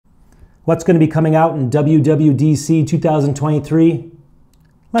What's going to be coming out in WWDC 2023?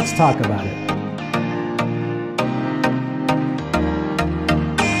 Let's talk about it.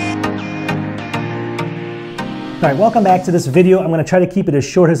 All right, welcome back to this video. I'm going to try to keep it as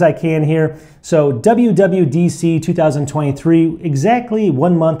short as I can here. So WWDC 2023, exactly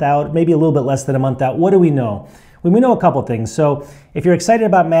 1 month out, maybe a little bit less than a month out. What do we know? We know a couple things. So if you're excited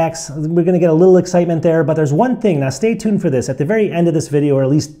about Macs, we're going to get a little excitement there, but there's one thing. Now stay tuned for this. At the very end of this video, or at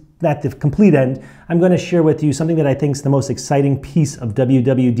least not the complete end, I'm going to share with you something that I think is the most exciting piece of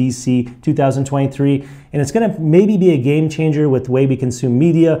WWDC 2023, and it's going to maybe be a game changer with the way we consume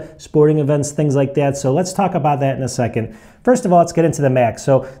media, sporting events, things like that. So let's talk about that in a second. First of all, let's get into the Mac.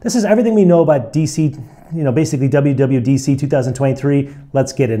 So this is everything we know about DC, basically WWDC 2023.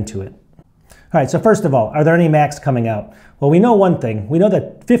 Let's get into it. All right, so first of all, are there any Macs coming out? Well, we know one thing. We know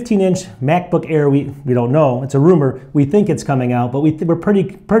that 15-inch MacBook Air, we don't know. It's a rumor. We think it's coming out, but we're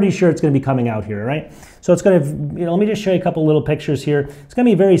pretty sure it's going to be coming out here, right? So it's going to, let me just show you a couple little pictures here. It's going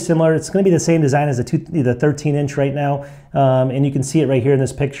to be very similar. It's going to be the same design as the 13-inch right now, and you can see it right here in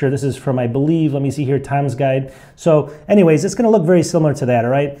this picture. This is from, I believe, let me see here, Tom's Guide. So anyways, it's going to look very similar to that,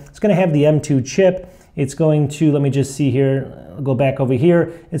 all right? It's going to have the M2 chip. It's going to, let me just see here, I'll go back over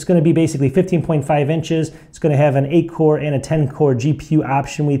here. It's going to be basically 15.5 inches. It's going to have an 8-core and a 10-core GPU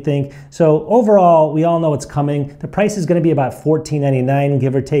option, we think. So overall, we all know it's coming. The price is going to be about $14.99,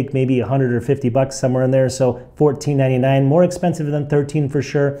 give or take maybe 100 or 50 bucks somewhere in there. So $14.99, more expensive than 13 for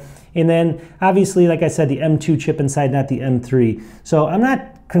sure. And then obviously, like I said, the M2 chip inside, not the M3. So I'm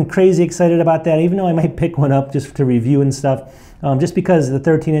not crazy excited about that, even though I might pick one up just to review and stuff. Just because the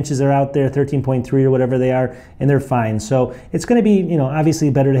 13 inches are out there, 13.3 or whatever they are, and they're fine. So it's going to be,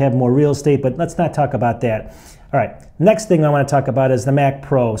 obviously better to have more real estate, but let's not talk about that. All right, next thing I want to talk about is the Mac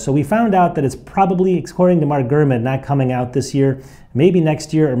Pro. So we found out that it's probably, according to Mark Gurman, not coming out this year, maybe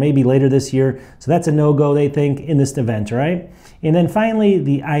next year or maybe later this year. So that's a no-go, they think, in this event, all right? And then finally,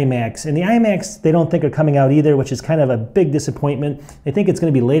 the iMacs. And the iMacs, they don't think are coming out either, which is kind of a big disappointment. They think it's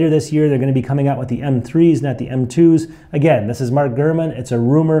going to be later this year. They're going to be coming out with the M3s, not the M2s. Again, this is Mark Gurman. It's a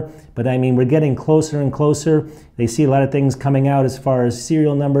rumor, but I mean, we're getting closer and closer. They see a lot of things coming out as far as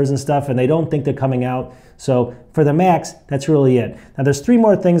serial numbers and stuff, and they don't think they're coming out. So for the Macs, that's really it. Now there's 3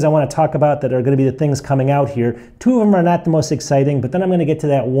 more things I want to talk about that are going to be the things coming out here. 2 of them are not the most exciting, but then I'm going to get to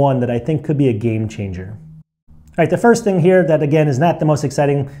that one that I think could be a game changer. All right, the first thing here that, again, is not the most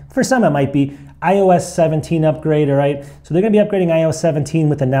exciting, for some it might be, iOS 17 upgrade, all right? So they're going to be upgrading iOS 17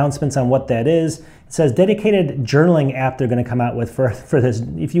 with announcements on what that is. It says dedicated journaling app they're going to come out with for this.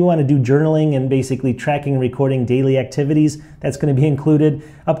 If you want to do journaling and basically tracking and recording daily activities, that's going to be included.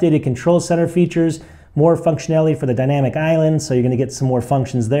 Updated control center features, more functionality for the dynamic island, so you're going to get some more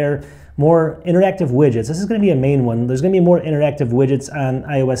functions there. More interactive widgets. This is going to be a main one. There's going to be more interactive widgets on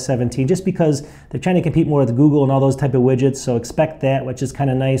iOS 17 just because they're trying to compete more with Google and all those type of widgets, so expect that, which is kind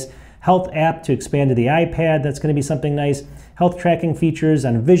of nice. Health app to expand to the iPad, that's going to be something nice. Health tracking features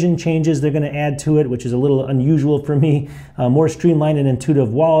and vision changes they're going to add to it, which is a little unusual for me. More streamlined and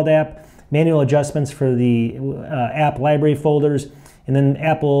intuitive wallet app. Manual adjustments for the app library folders. And then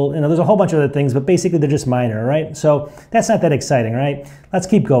Apple, there's a whole bunch of other things, but basically they're just minor, right? So that's not that exciting, right? Let's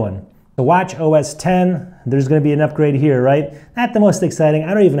keep going. The Watch OS 10, there's going to be an upgrade here, right? Not the most exciting.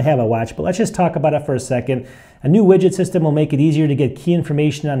 I don't even have a watch, but let's just talk about it for a second. A new widget system will make it easier to get key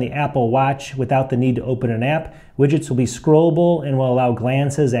information on the Apple Watch without the need to open an app. Widgets will be scrollable and will allow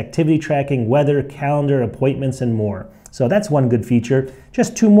glances, activity tracking, weather, calendar, appointments, and more. So that's one good feature.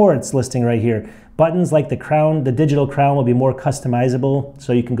 Just 2 more it's listing right here. Buttons like the crown, the digital crown, will be more customizable,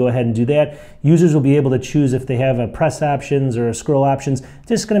 so you can go ahead and do that. Users will be able to choose if they have a press options or a scroll options.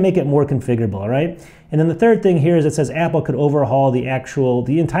 Just going to make it more configurable, all right? And then the third thing here is it says Apple could overhaul the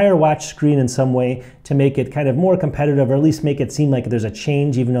entire watch screen in some way to make it kind of more competitive, or at least make it seem like there's a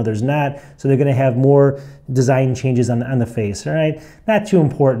change even though there's not. So they're going to have more design changes on the face, all right? Not too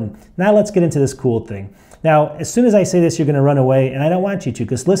important. Now let's get into this cool thing. Now, as soon as I say this, you're going to run away, and I don't want you to,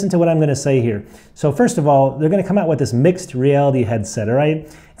 because listen to what I'm going to say here. So first of all, they're going to come out with this mixed reality headset, all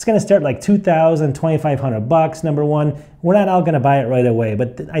right? It's going to start like $2,000, $2,500 bucks, number one. We're not all going to buy it right away,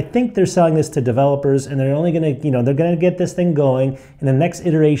 but I think they're selling this to developers, and they're only going to, they're going to get this thing going, and the next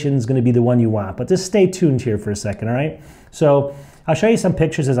iteration is going to be the one you want. But just stay tuned here for a second, all right? So I'll show you some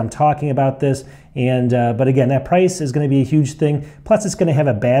pictures as I'm talking about this, and but again, that price is going to be a huge thing. Plus, it's going to have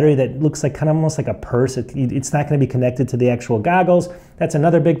a battery that looks like kind of almost like a purse. It's not going to be connected to the actual goggles. That's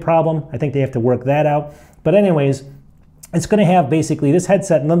another big problem. I think they have to work that out. But anyways, It's going to have basically this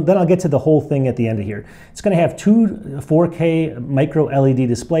headset, and then I'll get to the whole thing at the end of here. It's going to have two 4K micro LED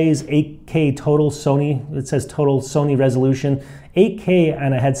displays, 8K total Sony, it says total Sony resolution, 8K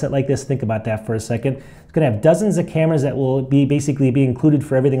on a headset like this. Think about that for a second. It's going to have dozens of cameras that will basically be included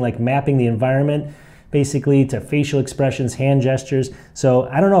for everything like mapping the environment, basically to facial expressions, hand gestures. So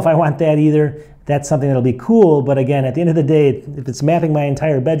I don't know if I want that either. That's something that'll be cool, but again, at the end of the day, if it's mapping my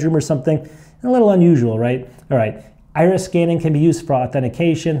entire bedroom or something, a little unusual, right? All right. Iris scanning can be used for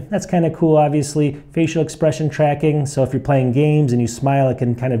authentication. That's kind of cool, obviously. Facial expression tracking, so if you're playing games and you smile, it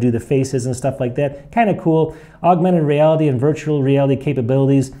can kind of do the faces and stuff like that. Kind of cool. Augmented reality and virtual reality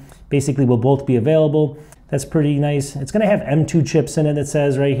capabilities basically will both be available. That's pretty nice. It's going to have M2 chips in it, it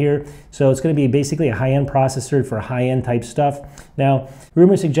says right here. So it's going to be basically a high-end processor for high-end type stuff. Now,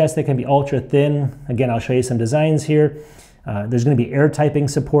 rumors suggest they can be ultra thin. Again, I'll show you some designs here. There's going to be air typing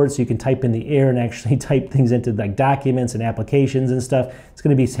support, so you can type in the air and actually type things into like documents and applications and stuff. It's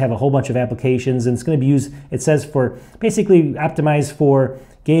going to have a whole bunch of applications, and it's going to be used, it says, for basically optimized for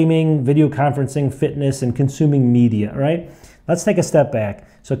gaming, video conferencing, fitness, and consuming media, all right? Let's take a step back.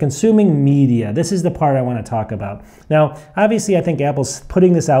 So consuming media, this is the part I want to talk about. Now, obviously, I think Apple's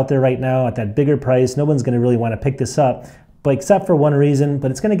putting this out there right now at that bigger price. No one's going to really want to pick this up, but except for one reason,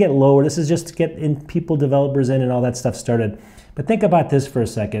 but it's going to get lower. This is just to get developers in and all that stuff started. But think about this for a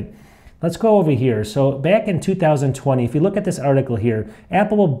second. Let's go over here. So back in 2020, if you look at this article here,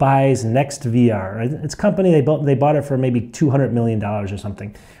 Apple buys Next VR. Right? It's a company, they bought it for maybe $200 million or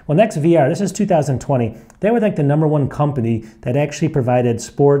something. Well, Next VR, this is 2020. They were like the #1 company that actually provided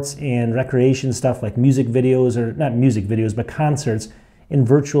sports and recreation stuff like music videos, or not music videos, but concerts in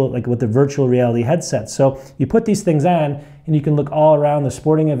virtual, like with the virtual reality headset. So you put these things on and you can look all around the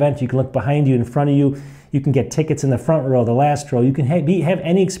sporting event. You can look behind you, in front of you. You can get tickets in the front row, the last row. You can have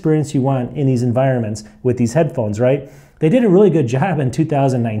any experience you want in these environments with these headphones, right? They did a really good job in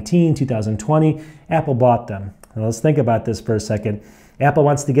 2019, 2020. Apple bought them. Now let's think about this for a second. Apple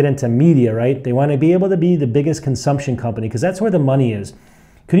wants to get into media, right? They want to be able to be the biggest consumption company because that's where the money is.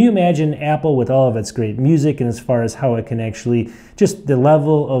 Can you imagine Apple with all of its great music and as far as how it can actually, just the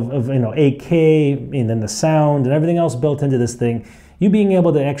level of 8K and then the sound and everything else built into this thing, you being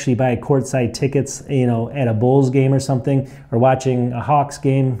able to actually buy courtside tickets, at a Bulls game or something, or watching a Hawks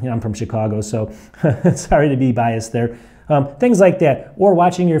game. I'm from Chicago, so sorry to be biased there. Things like that, or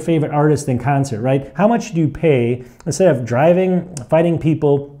watching your favorite artist in concert, right? How much do you pay instead of driving, fighting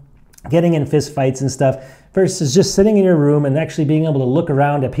people, getting in fist fights and stuff, versus just sitting in your room and actually being able to look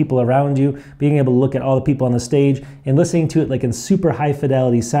around at people around you, being able to look at all the people on the stage and listening to it like in super high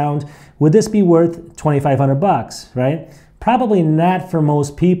fidelity sound? Would this be worth $2,500, right? Probably not for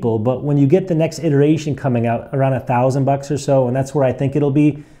most people, but when you get the next iteration coming out around $1,000 or so, and that's where I think it'll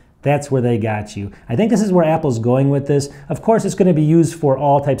be, that's where they got you. I think this is where Apple's going with this. Of course, it's going to be used for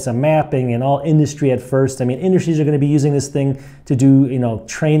all types of mapping and all industry at first. I mean, industries are going to be using this thing to do,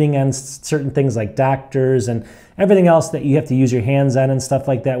 training on certain things like doctors and everything else that you have to use your hands on and stuff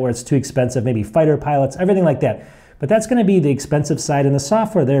like that, where it's too expensive, maybe fighter pilots, everything like that. But that's going to be the expensive side, and the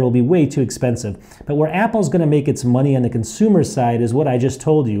software there will be way too expensive. But where Apple's going to make its money on the consumer side is what I just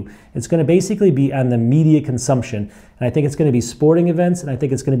told you. It's going to basically be on the media consumption. And I think it's going to be sporting events, and I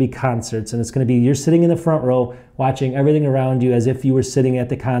think it's going to be concerts, and it's going to be you're sitting in the front row watching everything around you as if you were sitting at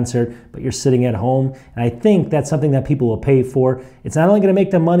the concert, but you're sitting at home. And I think that's something that people will pay for. It's not only going to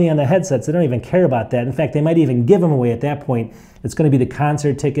make them money on the headsets, they don't even care about that. In fact, they might even give them away at that point. It's going to be the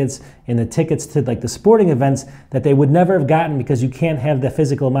concert tickets and the tickets to like the sporting events that they would never have gotten because you can't have the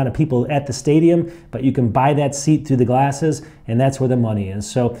physical amount of people at the stadium, but you can buy that seat through the glasses, and that's where the money is.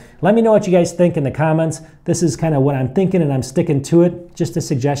 So let me know what you guys think in the comments. This is kind of what I'm thinking, and I'm sticking to it. Just a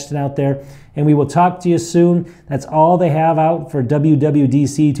suggestion out there. And we will talk to you soon. That's all they have out for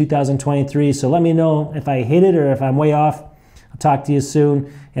WWDC 2023. So let me know if I hit it or if I'm way off. I'll talk to you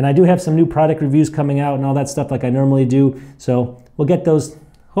soon. And I do have some new product reviews coming out and all that stuff like I normally do. So we'll get those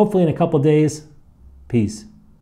hopefully in a couple days. Peace.